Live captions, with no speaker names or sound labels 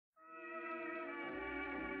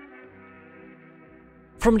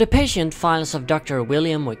From the patient files of Dr.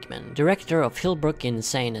 William Wickman, director of Hillbrook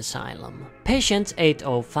Insane Asylum. Patient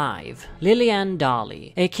 805, Lilianae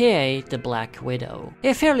Dahli, aka the Black Widow.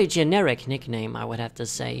 A fairly generic nickname, I would have to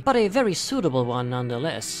say, but a very suitable one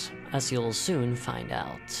nonetheless, as you'll soon find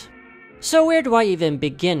out. So where do I even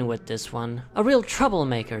begin with this one? A real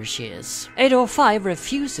troublemaker she is. 805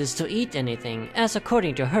 refuses to eat anything, as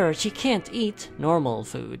according to her, she can't eat normal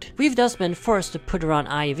food. We've thus been forced to put her on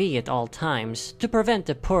IV at all times, to prevent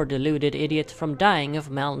the poor deluded idiot from dying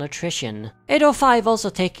of malnutrition. 805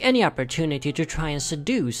 also take any opportunity to try and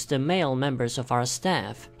seduce the male members of our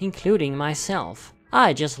staff, including myself.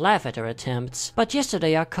 I just laugh at her attempts, but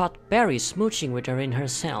yesterday I caught Barry smooching with her in her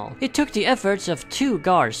cell. It took the efforts of 2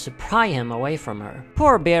 guards to pry him away from her.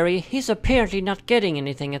 Poor Barry, he's apparently not getting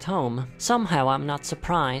anything at home. Somehow I'm not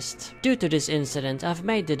surprised. Due to this incident, I've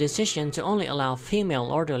made the decision to only allow female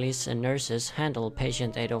orderlies and nurses handle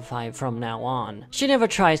patient 805 from now on. She never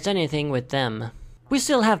tries anything with them. We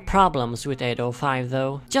still have problems with 805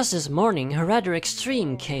 though. Just this morning, her rather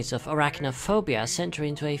extreme case of arachnophobia sent her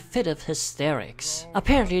into a fit of hysterics.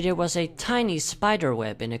 Apparently there was a tiny spider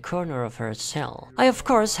web in a corner of her cell. I of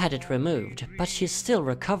course had it removed, but she's still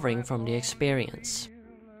recovering from the experience.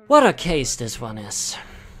 What a case this one is.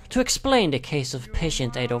 To explain the case of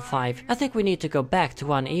patient 805, I think we need to go back to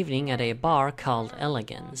one evening at a bar called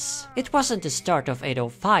Elegance. It wasn't the start of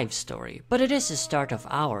 805's story, but it is the start of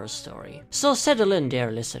our story. So settle in,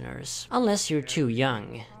 dear listeners. Unless you're too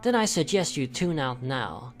young, then I suggest you tune out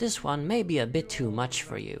now. This one may be a bit too much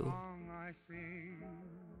for you.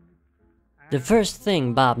 The first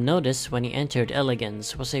thing Bob noticed when he entered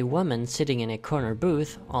Elegance was a woman sitting in a corner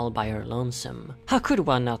booth all by her lonesome. How could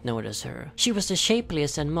one not notice her? She was the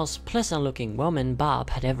shapeliest and most pleasant-looking woman Bob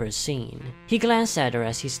had ever seen. He glanced at her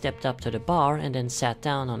as he stepped up to the bar and then sat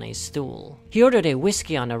down on a stool. He ordered a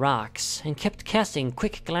whiskey on the rocks and kept casting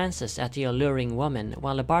quick glances at the alluring woman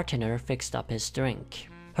while the bartender fixed up his drink.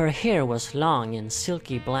 Her hair was long and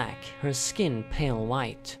silky black, her skin pale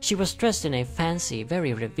white. She was dressed in a fancy,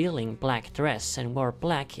 very revealing black dress and wore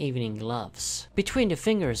black evening gloves. Between the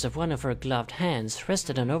fingers of one of her gloved hands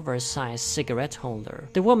rested an oversized cigarette holder.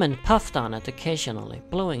 The woman puffed on it occasionally,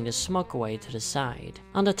 blowing the smoke away to the side.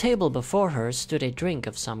 On the table before her stood a drink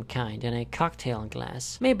of some kind in a cocktail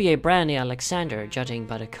glass, maybe a brandy Alexander judging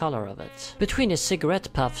by the color of it. Between the cigarette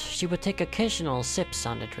puffs, she would take occasional sips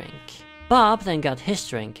on the drink. Bob then got his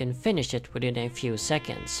drink and finished it within a few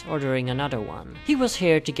seconds, ordering another one. He was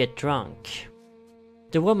here to get drunk.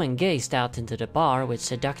 The woman gazed out into the bar with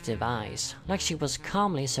seductive eyes, like she was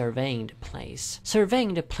calmly surveying the place.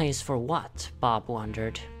 Surveying the place for what? Bob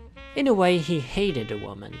wondered. In a way, he hated the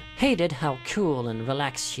woman, hated how cool and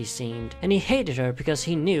relaxed she seemed, and he hated her because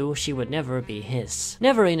he knew she would never be his.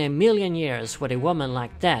 Never in a million years would a woman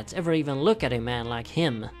like that ever even look at a man like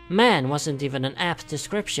him. Man wasn't even an apt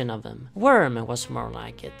description of him. Worm was more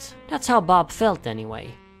like it. That's how Bob felt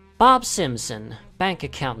anyway. Bob Simpson, bank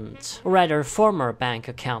accountant, or rather former bank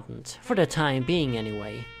accountant, for the time being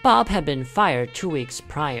anyway. Bob had been fired 2 weeks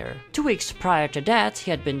prior. 2 weeks prior to that,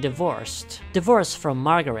 he had been divorced. Divorced from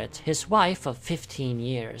Margaret, his wife of 15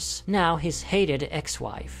 years. Now his hated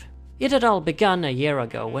ex-wife. It had all begun a year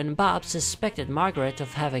ago when Bob suspected Margaret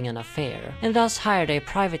of having an affair, and thus hired a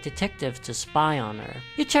private detective to spy on her.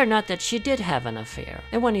 It turned out that she did have an affair,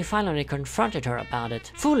 and when he finally confronted her about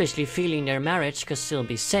it, foolishly feeling their marriage could still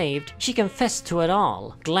be saved, she confessed to it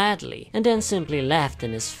all, gladly, and then simply laughed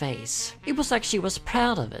in his face. It was like she was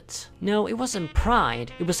proud of it. No, it wasn't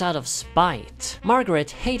pride, it was out of spite. Margaret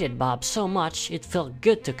hated Bob so much it felt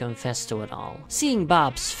good to confess to it all. Seeing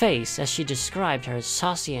Bob's face as she described her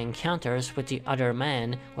saucy encounters with the other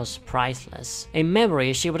man was priceless, a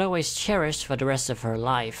memory she would always cherish for the rest of her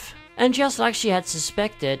life. And just like she had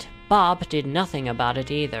suspected, Bob did nothing about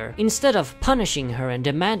it either. Instead of punishing her and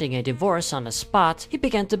demanding a divorce on the spot, he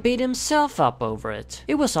began to beat himself up over it.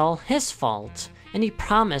 It was all his fault, and he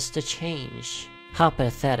promised to change. How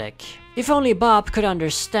pathetic. If only Bob could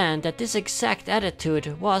understand that this exact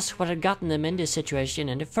attitude was what had gotten them in this situation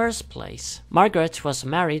in the first place. Margaret was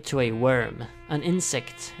married to a worm, an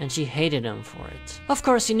insect, and she hated him for it. Of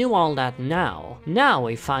course he knew all that now. Now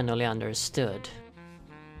he finally understood.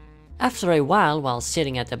 After a while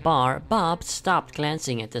sitting at the bar, Bob stopped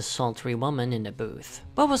glancing at the sultry woman in the booth.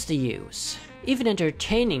 What was the use? Even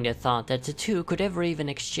entertaining the thought that the two could ever even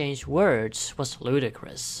exchange words was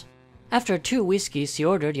ludicrous. After 2 whiskeys, he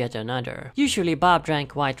ordered yet another. Usually Bob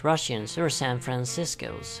drank White Russians or San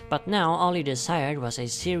Franciscos, but now all he desired was a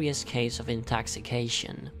serious case of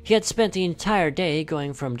intoxication. He had spent the entire day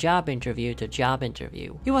going from job interview to job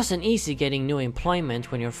interview. It wasn't easy getting new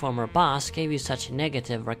employment when your former boss gave you such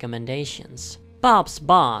negative recommendations. Bob's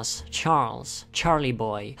boss, Charlie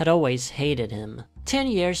Boy, had always hated him. 10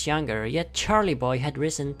 years younger, yet Charlie Boy had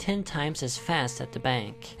risen 10 times as fast at the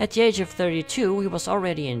bank. At the age of 32, he was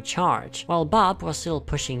already in charge, while Bob was still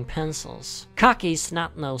pushing pencils. Cocky,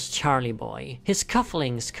 snot-nosed Charlie Boy. His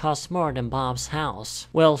cufflinks cost more than Bob's house.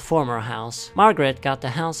 Well, former house. Margaret got the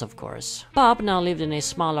house, of course. Bob now lived in a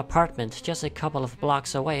small apartment just a couple of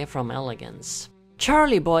blocks away from Elegance.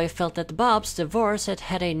 Charlie Boy felt that Bob's divorce had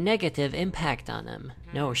had a negative impact on him.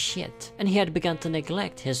 No shit. And he had begun to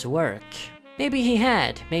neglect his work. Maybe he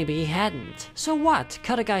had, maybe he hadn't. So what?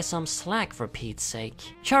 Cut a guy some slack for Pete's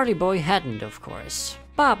sake. Charlie Boy hadn't, of course.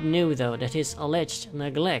 Bob knew though that his alleged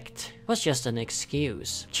neglect was just an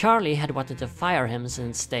excuse. Charlie had wanted to fire him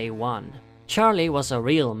since day one. Charlie was a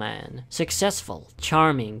real man. Successful,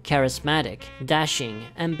 charming, charismatic, dashing,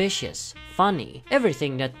 ambitious, funny.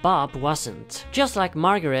 Everything that Bob wasn't. Just like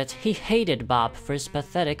Margaret, he hated Bob for his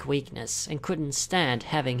pathetic weakness and couldn't stand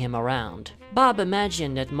having him around. Bob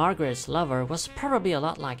imagined that Margaret's lover was probably a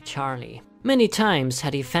lot like Charlie. Many times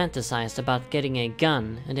had he fantasized about getting a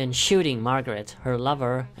gun and then shooting Margaret, her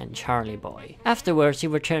lover, and Charlie Boy. Afterwards, he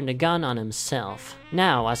would turn the gun on himself.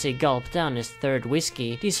 Now, as he gulped down his third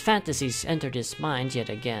whiskey, these fantasies entered his mind yet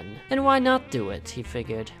again. And why not do it, he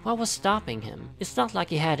figured. What was stopping him? It's not like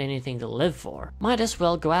he had anything to live for. Might as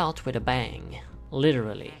well go out with a bang.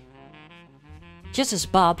 Literally. Just as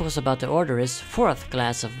Bob was about to order his 4th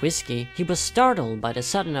glass of whiskey, he was startled by the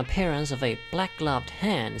sudden appearance of a black-gloved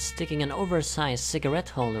hand sticking an oversized cigarette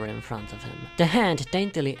holder in front of him. The hand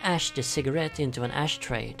daintily ashed the cigarette into an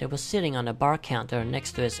ashtray that was sitting on the bar counter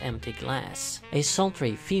next to his empty glass. A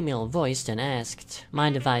sultry female voice then asked,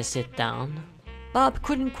 "Mind if I sit down?" Bob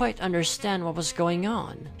couldn't quite understand what was going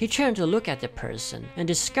on. He turned to look at the person and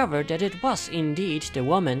discovered that it was indeed the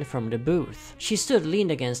woman from the booth. She stood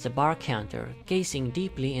leaned against the bar counter, gazing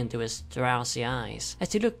deeply into his drowsy eyes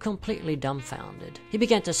as he looked completely dumbfounded. He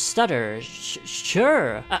began to stutter,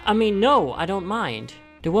 Sure, I mean, no, I don't mind."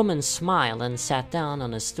 The woman smiled and sat down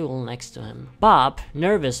on a stool next to him. Bob,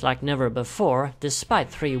 nervous like never before, despite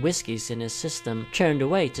 3 whiskeys in his system, turned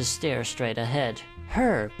away to stare straight ahead.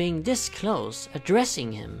 Her being this close,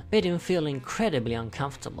 addressing him, made him feel incredibly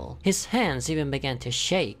uncomfortable. His hands even began to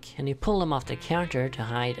shake, and he pulled them off the counter to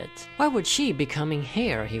hide it. Why would she be coming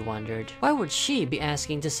here, he wondered. Why would she be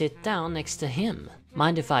asking to sit down next to him?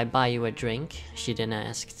 "Mind if I buy you a drink?" she then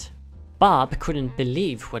asked. Bob couldn't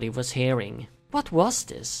believe what he was hearing. What was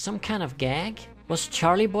this? Some kind of gag? Was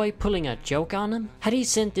Charlie Boy pulling a joke on him? Had he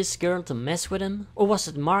sent this girl to mess with him? Or was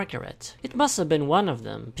it Margaret? It must have been one of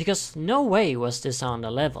them, because no way was this on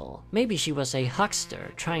the level. Maybe she was a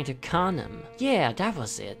huckster trying to con him. Yeah, that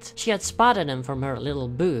was it. She had spotted him from her little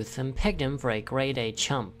booth and pegged him for a grade A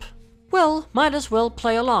chump. Well, might as well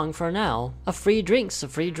play along for now. A free drink's a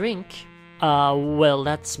free drink. Well,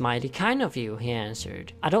 that's mighty kind of you, he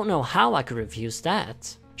answered. I don't know how I could refuse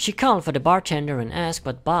that. She called for the bartender and asked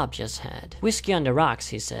what Bob just had. "Whiskey on the rocks,"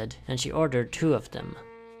 he said, and she ordered 2 of them.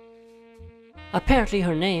 Apparently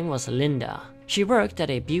her name was Linda. She worked at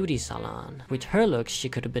a beauty salon. With her looks, she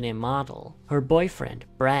could have been a model. Her boyfriend,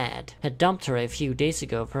 Brad, had dumped her a few days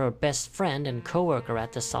ago for her best friend and co-worker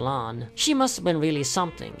at the salon. She must have been really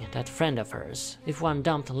something, that friend of hers, if one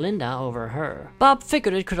dumped Linda over her. Bob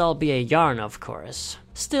figured it could all be a yarn, of course.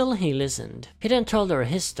 Still, he listened. He then told her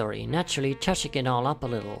his story, naturally touching it all up a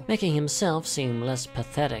little, making himself seem less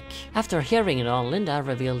pathetic. After hearing it all, Linda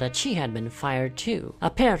revealed that she had been fired too.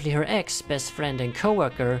 Apparently her ex-best friend and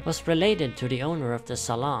co-worker was related to the owner of the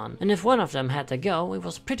salon, and if one of them had to go, it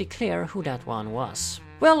was pretty clear who that one was.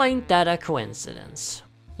 Well, ain't that a coincidence?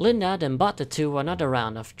 Linda then bought the 2 another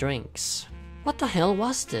round of drinks. What the hell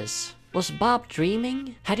was this? Was Bob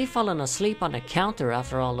dreaming? Had he fallen asleep on the counter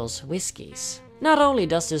after all those whiskeys? Not only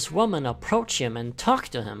does this woman approach him and talk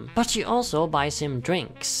to him, but she also buys him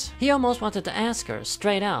drinks. He almost wanted to ask her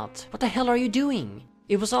straight out, "What the hell are you doing?"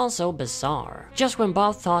 It was all so bizarre. Just when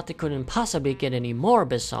Bob thought it couldn't possibly get any more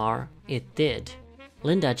bizarre, it did.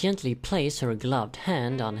 Linda gently placed her gloved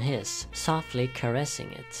hand on his, softly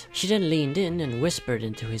caressing it. She then leaned in and whispered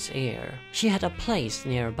into his ear. She had a place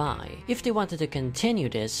nearby. If they wanted to continue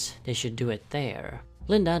this, they should do it there.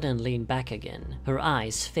 Linda then leaned back again, her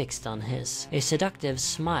eyes fixed on his, a seductive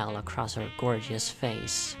smile across her gorgeous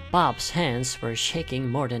face. Bob's hands were shaking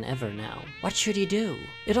more than ever now. What should he do?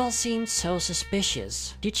 It all seemed so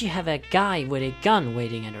suspicious. Did she have a guy with a gun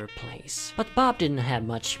waiting at her place? But Bob didn't have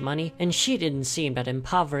much money, and she didn't seem that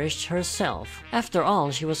impoverished herself. After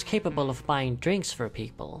all, she was capable of buying drinks for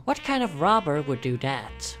people. What kind of robber would do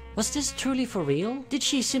that? Was this truly for real? Did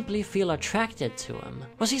she simply feel attracted to him?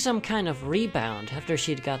 Was he some kind of rebound after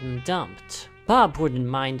she'd gotten dumped? Bob wouldn't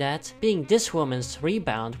mind that. Being this woman's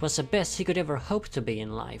rebound was the best he could ever hope to be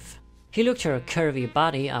in life. He looked her curvy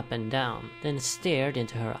body up and down, then stared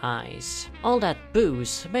into her eyes. All that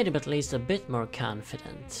booze made him at least a bit more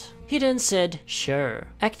confident. He then said, "Sure,"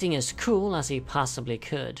 acting as cool as he possibly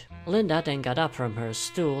could. Linda then got up from her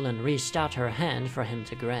stool and reached out her hand for him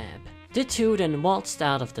to grab. The two then waltzed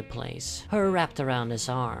out of the place, her wrapped around his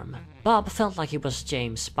arm. Bob felt like he was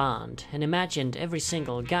James Bond and imagined every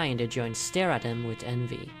single guy in the joint stare at him with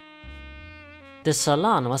envy. The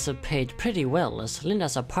salon was paid pretty well, as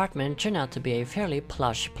Linda's apartment turned out to be a fairly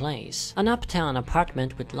plush place. An uptown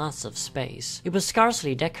apartment with lots of space. It was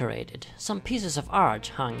scarcely decorated. Some pieces of art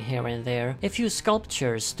hung here and there. A few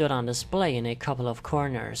sculptures stood on display in a couple of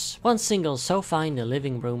corners. One single sofa in the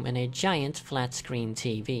living room and a giant flat-screen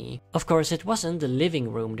TV. Of course, it wasn't the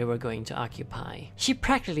living room they were going to occupy. She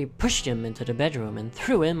practically pushed him into the bedroom and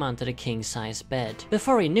threw him onto the king-size bed.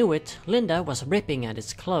 Before he knew it, Linda was ripping at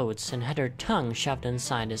his clothes and had her tongue shoved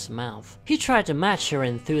inside his mouth. He tried to match her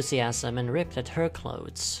enthusiasm and ripped at her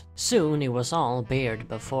clothes. Soon it was all bared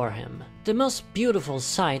before him. The most beautiful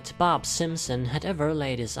sight Bob Simpson had ever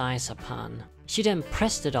laid his eyes upon. She then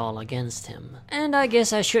pressed it all against him. And I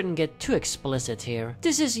guess I shouldn't get too explicit here.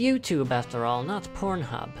 This is YouTube after all, not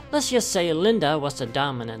Pornhub. Let's just say Linda was the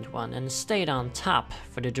dominant one and stayed on top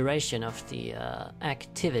for the duration of the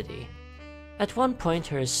activity. At one point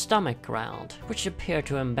her stomach growled, which appeared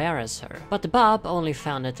to embarrass her, but Bob only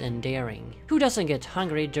found it endearing. Who doesn't get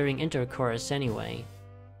hungry during intercourse anyway?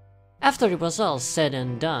 After it was all said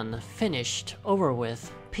and done, finished, over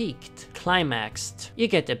with, peaked, climaxed, you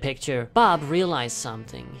get the picture, Bob realized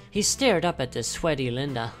something. He stared up at the sweaty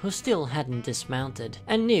Linda, who still hadn't dismounted,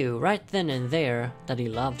 and knew right then and there that he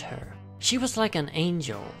loved her. She was like an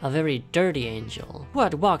angel, a very dirty angel, who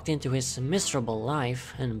had walked into his miserable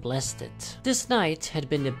life and blessed it. This night had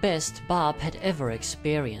been the best Bob had ever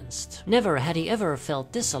experienced. Never had he ever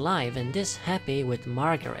felt this alive and this happy with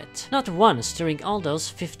Margaret. Not once during all those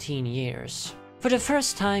 15 years. For the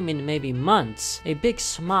first time in maybe months, a big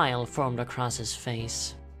smile formed across his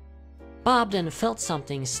face. Bob then felt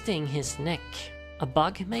something sting his neck. A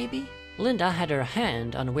bug, maybe? Linda had her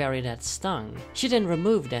hand on where it had stung. She then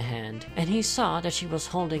removed the hand, and he saw that she was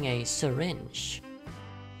holding a syringe.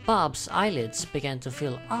 Bob's eyelids began to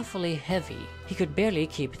feel awfully heavy. He could barely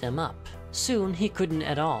keep them up. Soon he couldn't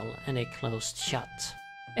at all, and they closed shut.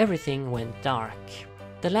 Everything went dark.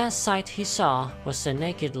 The last sight he saw was the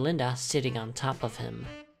naked Linda sitting on top of him.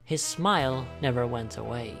 His smile never went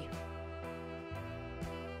away.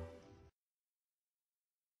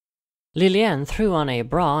 Lilianae threw on a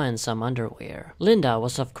bra and some underwear. Linda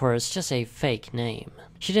was of course just a fake name.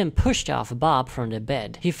 She then pushed off Bob from the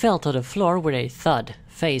bed. He fell to the floor with a thud,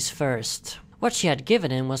 face first. What she had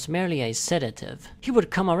given him was merely a sedative. He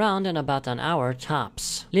would come around in about an hour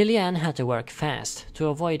tops. Lilianae had to work fast to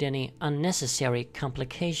avoid any unnecessary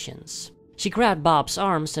complications. She grabbed Bob's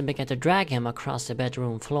arms and began to drag him across the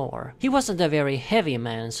bedroom floor. He wasn't a very heavy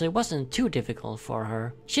man, so it wasn't too difficult for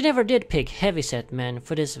her. She never did pick heavyset men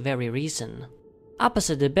for this very reason.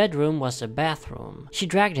 Opposite the bedroom was a bathroom. She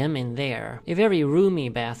dragged him in there. A very roomy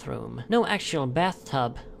bathroom. No actual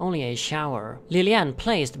bathtub, only a shower. Lilianae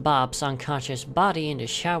placed Bob's unconscious body in the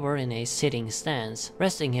shower in a sitting stance,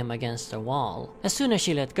 resting him against the wall. As soon as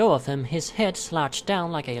she let go of him, his head slouched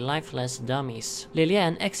down like a lifeless dummy's.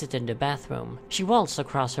 Lilianae exited the bathroom. She waltzed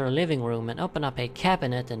across her living room and opened up a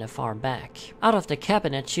cabinet in the far back. Out of the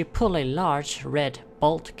cabinet, she pulled a large red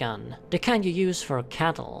bolt gun, the kind you use for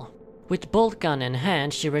cattle. With bolt gun in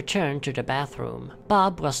hand, she returned to the bathroom.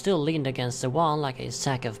 Bob was still leaned against the wall like a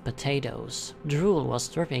sack of potatoes. Drool was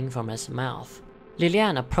dripping from his mouth.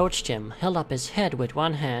 Lilianae approached him, held up his head with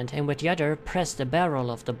one hand, and with the other pressed the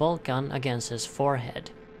barrel of the bolt gun against his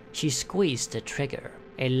forehead. She squeezed the trigger.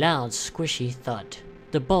 A loud, squishy thud.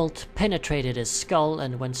 The bolt penetrated his skull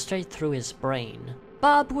and went straight through his brain.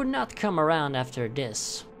 Bob would not come around after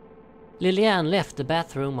this. Lilianae left the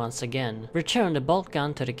bathroom once again, returned the bolt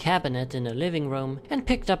gun to the cabinet in the living room, and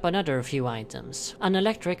picked up another few items. An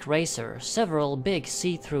electric razor, several big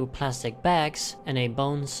see-through plastic bags, and a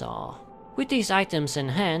bone saw. With these items in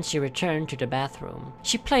hand, she returned to the bathroom.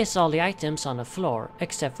 She placed all the items on the floor,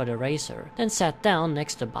 except for the razor, then sat down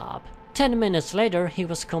next to Bob. 10 minutes later, he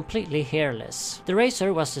was completely hairless. The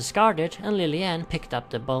razor was discarded, and Lilianae picked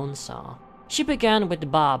up the bone saw. She began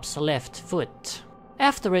with Bob's left foot.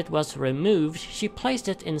 After it was removed, she placed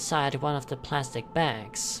it inside one of the plastic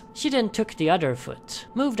bags. She then took the other foot,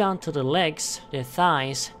 moved on to the legs, the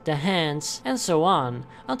thighs, the hands, and so on,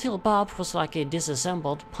 until Bob was like a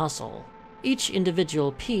disassembled puzzle. Each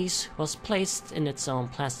individual piece was placed in its own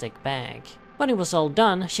plastic bag. When it was all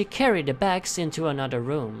done, she carried the bags into another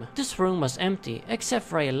room. This room was empty, except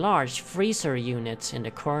for a large freezer unit in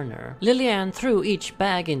the corner. Lilianae threw each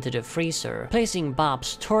bag into the freezer, placing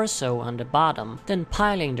Bob's torso on the bottom, then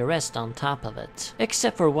piling the rest on top of it.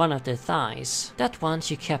 Except for one of the thighs. That one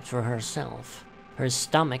she kept for herself. Her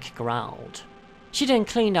stomach growled. She then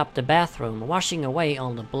cleaned up the bathroom, washing away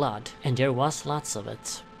all the blood, and there was lots of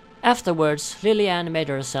it. Afterwards, Lilianae made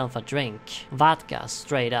herself a drink, vodka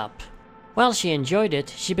straight up. While she enjoyed it,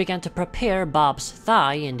 she began to prepare Bob's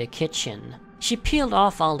thigh in the kitchen. She peeled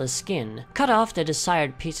off all the skin, cut off the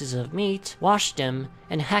desired pieces of meat, washed them,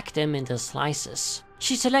 and hacked them into slices.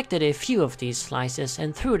 She selected a few of these slices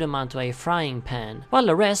and threw them onto a frying pan, while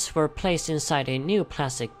the rest were placed inside a new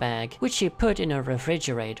plastic bag, which she put in a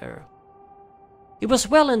refrigerator. It was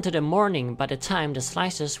well into the morning by the time the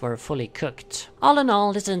slices were fully cooked. All in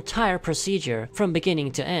all, this entire procedure, from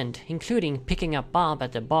beginning to end, including picking up Bob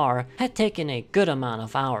at the bar, had taken a good amount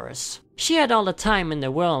of hours. She had all the time in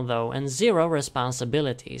the world though, and zero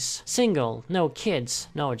responsibilities. Single, no kids,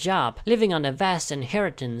 no job, living on the vast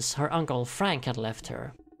inheritance her Uncle Frank had left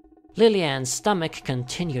her. Lilianae's stomach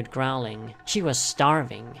continued growling. She was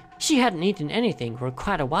starving. She hadn't eaten anything for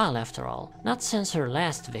quite a while after all, not since her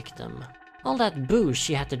last victim. All that booze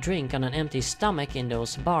she had to drink on an empty stomach in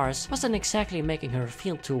those bars wasn't exactly making her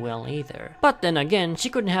feel too well either. But then again, she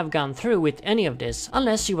couldn't have gone through with any of this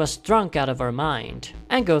unless she was drunk out of her mind.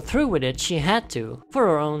 And go through with it she had to, for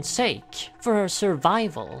her own sake, for her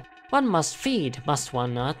survival. One must feed, must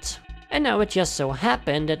one not? And now it just so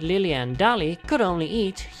happened that Lilianae and Dahli could only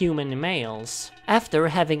eat human males. After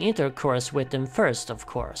having intercourse with them first, of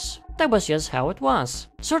course. That was just how it was.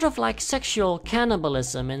 Sort of like sexual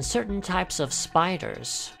cannibalism in certain types of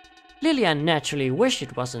spiders. Lilianae naturally wished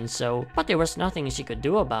it wasn't so, but there was nothing she could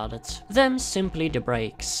do about it. Them simply the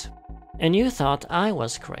breaks. And you thought I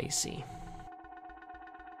was crazy.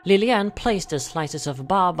 Lilianae placed the slices of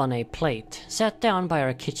Bob on a plate, sat down by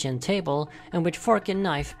her kitchen table, and with fork and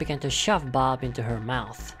knife began to shove Bob into her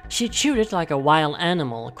mouth. She chewed it like a wild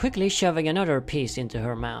animal, quickly shoving another piece into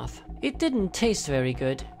her mouth. It didn't taste very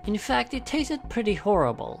good. In fact, it tasted pretty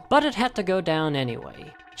horrible, but it had to go down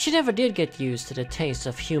anyway. She never did get used to the taste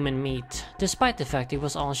of human meat, despite the fact it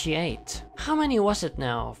was all she ate. How many was it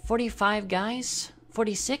now? 45 guys?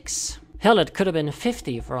 46? Hell, it could have been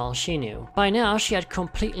 50 for all she knew. By now, she had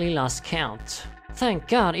completely lost count. Thank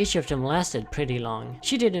God each of them lasted pretty long.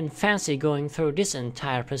 She didn't fancy going through this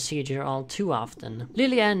entire procedure all too often.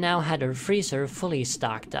 Lilianae now had her freezer fully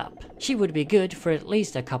stocked up. She would be good for at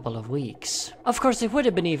least a couple of weeks. Of course, it would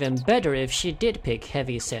have been even better if she did pick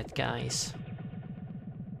heavy-set guys.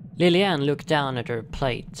 Lilianae looked down at her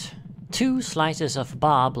plate. 2 slices of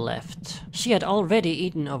Bob left. She had already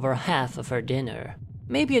eaten over half of her dinner.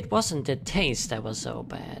 Maybe it wasn't the taste that was so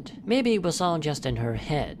bad. Maybe it was all just in her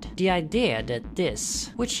head. The idea that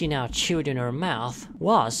this, which she now chewed in her mouth,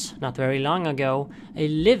 was, not very long ago, a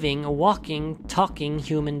living, walking, talking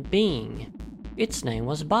human being. Its name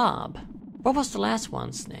was Bob. What was the last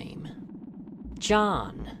one's name?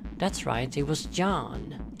 John. That's right, it was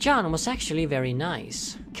John. John was actually very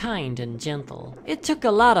nice, kind and gentle. It took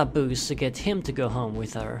a lot of booze to get him to go home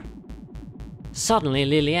with her. Suddenly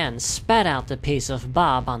Lilianae spat out the piece of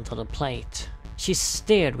Bob onto the plate. She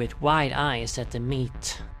stared with wide eyes at the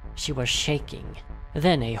meat. She was shaking.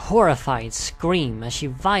 Then a horrified scream as she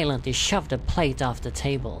violently shoved the plate off the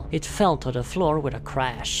table. It fell to the floor with a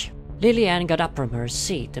crash. Lilianae got up from her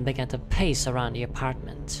seat and began to pace around the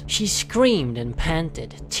apartment. She screamed and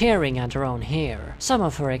panted, tearing at her own hair. Some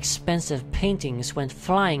of her expensive paintings went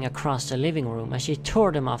flying across the living room as she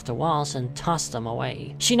tore them off the walls and tossed them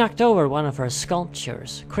away. She knocked over one of her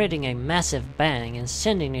sculptures, creating a massive bang and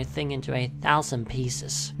sending the thing into 1,000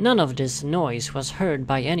 pieces. None of this noise was heard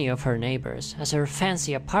by any of her neighbors, as her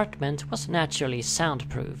fancy apartment was naturally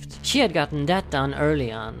soundproofed. She had gotten that done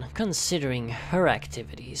early on, considering her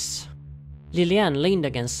activities. Lilianae leaned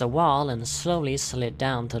against the wall and slowly slid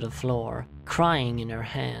down to the floor, crying in her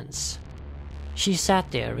hands. She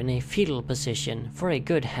sat there in a fetal position for a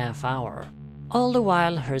good half hour, all the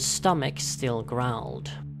while her stomach still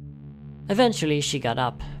growled. Eventually she got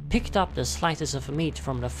up, picked up the slices of meat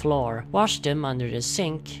from the floor, washed them under the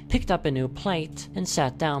sink, picked up a new plate, and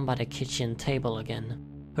sat down by the kitchen table again.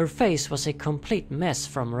 Her face was a complete mess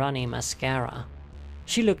from runny mascara.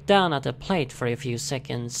 She looked down at the plate for a few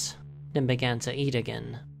seconds, then began to eat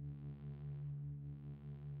again.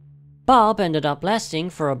 Bob ended up lasting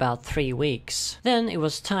for about 3 weeks. Then it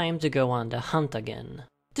was time to go on the hunt again.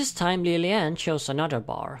 This time Lilianae chose another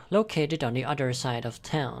bar, located on the other side of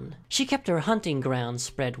town. She kept her hunting grounds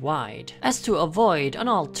spread wide, as to avoid an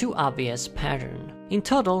all too obvious pattern. In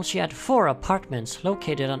total, she had 4 apartments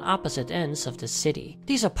located on opposite ends of the city.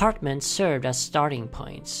 These apartments served as starting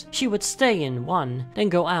points. She would stay in one, then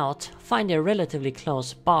go out, find a relatively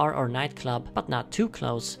close bar or nightclub, but not too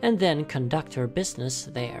close, and then conduct her business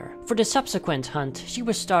there. For the subsequent hunt, she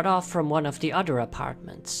would start off from one of the other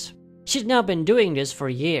apartments. She'd now been doing this for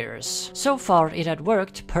years. So far, it had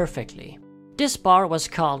worked perfectly. This bar was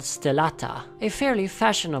called Stellata, a fairly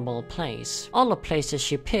fashionable place. All the places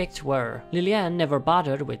she picked were. Lilianae never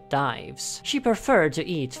bothered with dives. She preferred to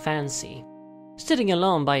eat fancy. Sitting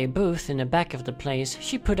alone by a booth in the back of the place,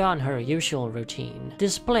 she put on her usual routine,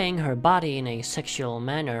 displaying her body in a sexual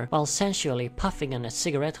manner while sensually puffing on a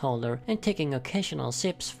cigarette holder and taking occasional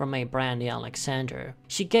sips from a brandy Alexander.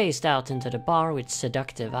 She gazed out into the bar with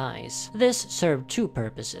seductive eyes. This served 2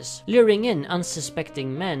 purposes: luring in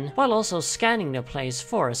unsuspecting men while also scanning the place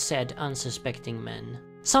for said unsuspecting men.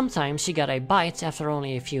 Sometimes she got a bite after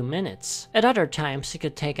only a few minutes. At other times it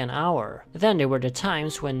could take an hour. Then there were the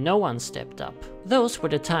times when no one stepped up. Those were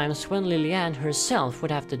the times when Lilianae herself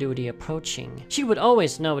would have to do the approaching. She would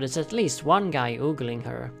always notice at least one guy oogling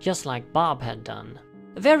her, just like Bob had done.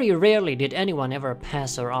 Very rarely did anyone ever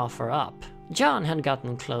pass or offer up. John had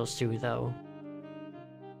gotten close to, though.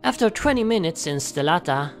 After 20 minutes in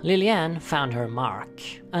Stellata, Lilianae found her mark.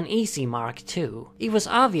 An easy mark too. It was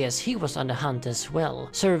obvious he was on the hunt as well,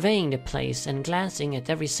 surveying the place and glancing at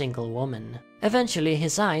every single woman. Eventually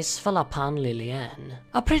his eyes fell upon Lilianae.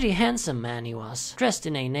 A pretty handsome man he was, dressed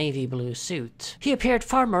in a navy blue suit. He appeared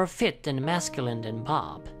far more fit and masculine than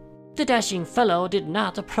Bob. The dashing fellow did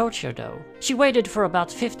not approach her though. She waited for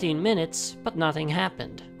about 15 minutes, but nothing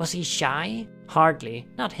happened. Was he shy? Hardly,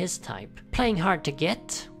 not his type. Playing hard to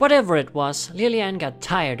get? Whatever it was, Lilianae got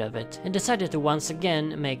tired of it and decided to once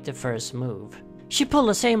again make the first move. She pulled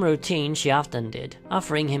the same routine she often did,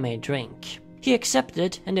 offering him a drink. He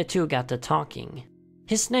accepted and the two got to talking.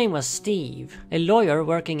 His name was Steve, a lawyer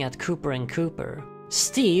working at Cooper & Cooper.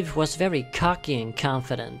 Steve was very cocky and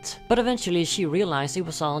confident, but eventually she realized it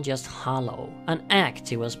was all just hollow, an act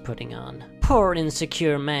he was putting on. Poor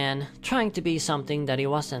insecure man, trying to be something that he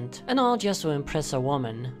wasn't, and all just to impress a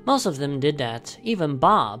woman. Most of them did that, even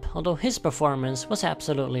Bob, although his performance was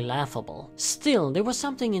absolutely laughable. Still, there was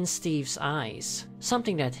something in Steve's eyes,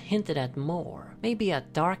 something that hinted at more, maybe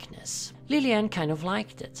at darkness. Lilianae kind of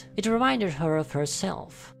liked it. It reminded her of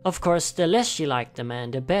herself. Of course, the less she liked the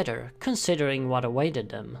man, the better, considering what awaited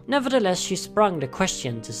them. Nevertheless, she sprung the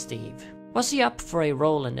question to Steve. Was he up for a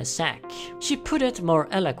roll in the sack? She put it more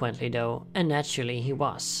eloquently though, and naturally he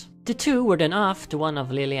was. The two were then off to one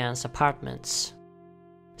of Lilianae's apartments.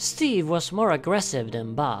 Steve was more aggressive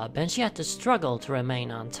than Bob, and she had to struggle to remain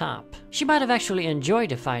on top. She might have actually enjoyed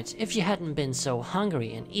the fight if she hadn't been so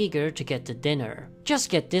hungry and eager to get to dinner. Just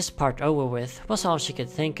get this part over with was all she could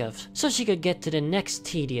think of, so she could get to the next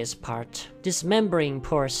tedious part, dismembering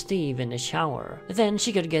poor Steve in the shower. Then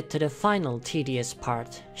she could get to the final tedious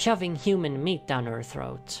part, shoving human meat down her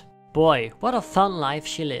throat. Boy, what a fun life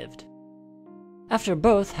she lived. After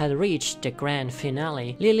both had reached the grand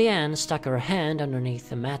finale, Lilianae stuck her hand underneath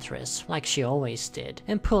the mattress, like she always did,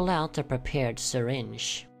 and pulled out the prepared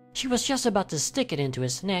syringe. She was just about to stick it into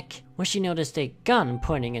his neck when she noticed a gun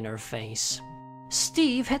pointing in her face.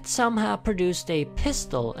 Steve had somehow produced a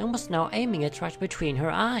pistol and was now aiming it right between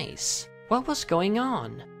her eyes. What was going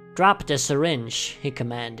on? "Drop the syringe," he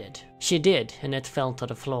commanded. She did, and it fell to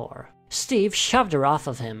the floor. Steve shoved her off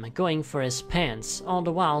of him, going for his pants, all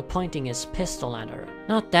the while pointing his pistol at her.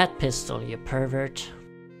 Not that pistol, you pervert.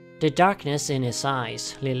 The darkness in his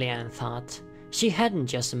eyes, Lilianae thought. She hadn't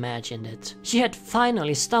just imagined it. She had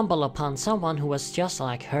finally stumbled upon someone who was just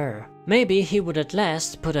like her. Maybe he would at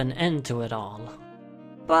last put an end to it all.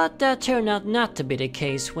 But that turned out not to be the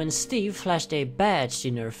case when Steve flashed a badge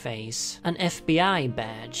in her face. An FBI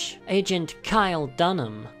badge. Agent Kyle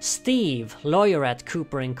Dunham. Steve, lawyer at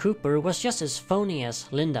Cooper & Cooper, was just as phony as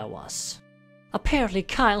Linda was. Apparently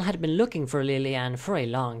Kyle had been looking for Lilianae for a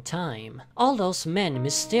long time. All those men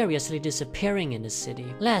mysteriously disappearing in the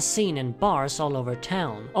city, last seen in bars all over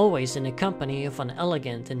town, always in the company of an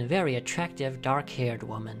elegant and very attractive dark-haired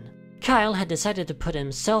woman. Kyle had decided to put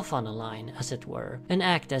himself on the line, as it were, and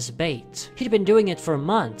act as bait. He'd been doing it for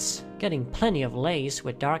months, getting plenty of lays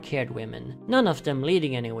with dark-haired women, none of them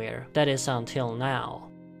leading anywhere, that is until now.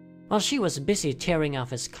 While she was busy tearing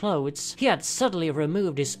off his clothes, he had suddenly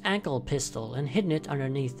removed his ankle pistol and hidden it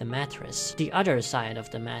underneath the mattress, the other side of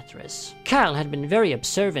the mattress. Kyle had been very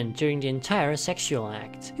observant during the entire sexual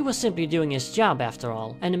act. He was simply doing his job after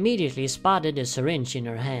all, and immediately spotted the syringe in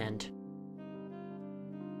her hand.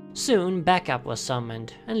 Soon, backup was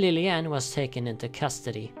summoned, and Lilianae was taken into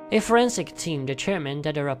custody. A forensic team determined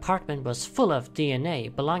that her apartment was full of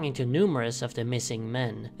DNA belonging to numerous of the missing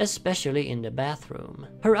men, especially in the bathroom.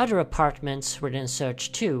 Her other apartments were then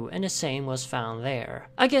searched too, and the same was found there.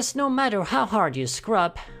 I guess no matter how hard you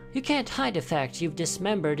scrub, you can't hide the fact you've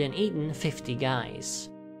dismembered and eaten 50 guys.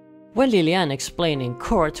 When Lilianae explained in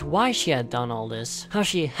court why she had done all this, how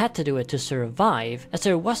she had to do it to survive, as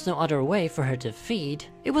there was no other way for her to feed,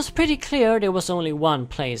 it was pretty clear there was only one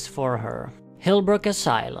place for her: Hillbrook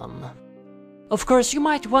Asylum. Of course, you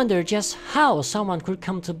might wonder just how someone could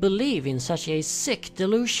come to believe in such a sick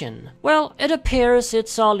delusion. Well, it appears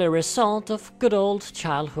it's all the result of good old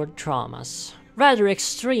childhood traumas. Rather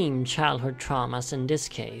extreme childhood traumas in this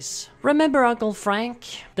case. Remember Uncle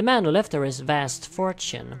Frank? The man who left her his vast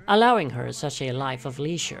fortune, allowing her such a life of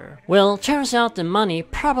leisure. Well, turns out the money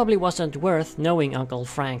probably wasn't worth knowing Uncle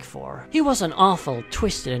Frank for. He was an awful,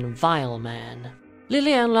 twisted and vile man.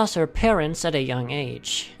 Lilianae lost her parents at a young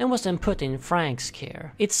age, and was then put in Frank's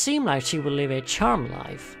care. It seemed like she would live a charmed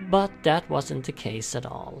life, but that wasn't the case at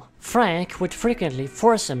all. Frank would frequently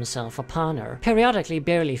force himself upon her, periodically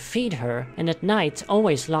barely feed her, and at night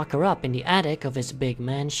always lock her up in the attic of his big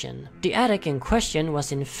mansion. The attic in question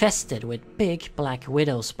was infested with big black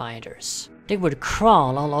widow spiders. They would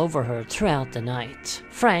crawl all over her throughout the night.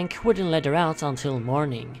 Frank wouldn't let her out until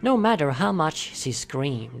morning, no matter how much she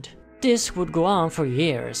screamed. This would go on for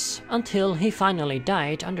years, until he finally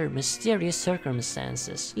died under mysterious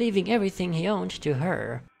circumstances, leaving everything he owned to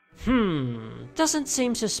her. Doesn't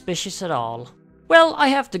seem suspicious at all. Well, I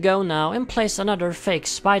have to go now and place another fake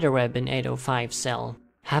spiderweb in 805's cell.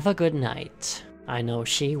 Have a good night. I know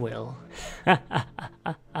she will.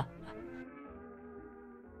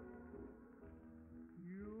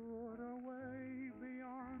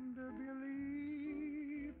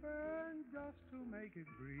 Make it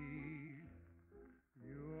breathe.